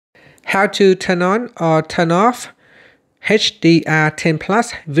how to turn on or turn off HDR10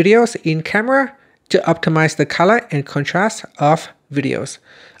 plus videos in camera to optimize the color and contrast of videos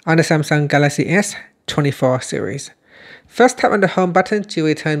on the Samsung Galaxy S24 series. First, tap on the home button to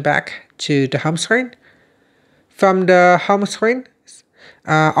return back to the home screen. From the home screen,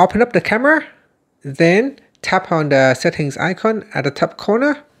 open up the camera, then tap on the settings icon at the top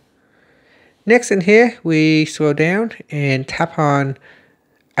corner. Next in here, we scroll down and tap on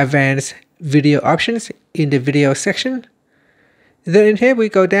advanced video options in the video section. Then in here, we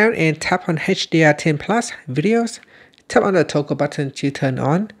go down and tap on HDR10 plus videos. Tap on the toggle button to turn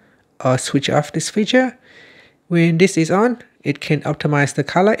on or switch off this feature. When this is on, it can optimize the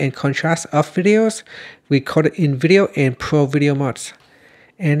color and contrast of videos recorded in video and pro video modes.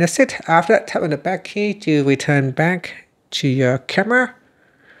 And that's it. After that, tap on the back key to return back to your camera.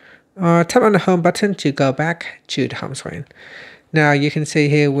 Tap on the home button to go back to the home screen. Now you can see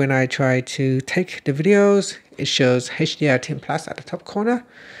here when I try to take the videos, it shows HDR10 plus at the top corner.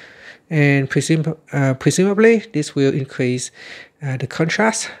 And presumably this will increase the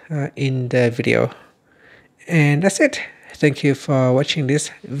contrast in the video. And that's it. Thank you for watching this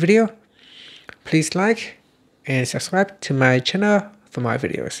video. Please like and subscribe to my channel for more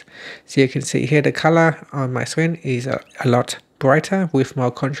videos. So you can see here the color on my screen is a lot brighter with more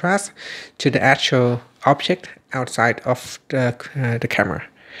contrast to the actual object outside of the camera.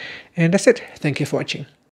 And that's it. Thank you for watching.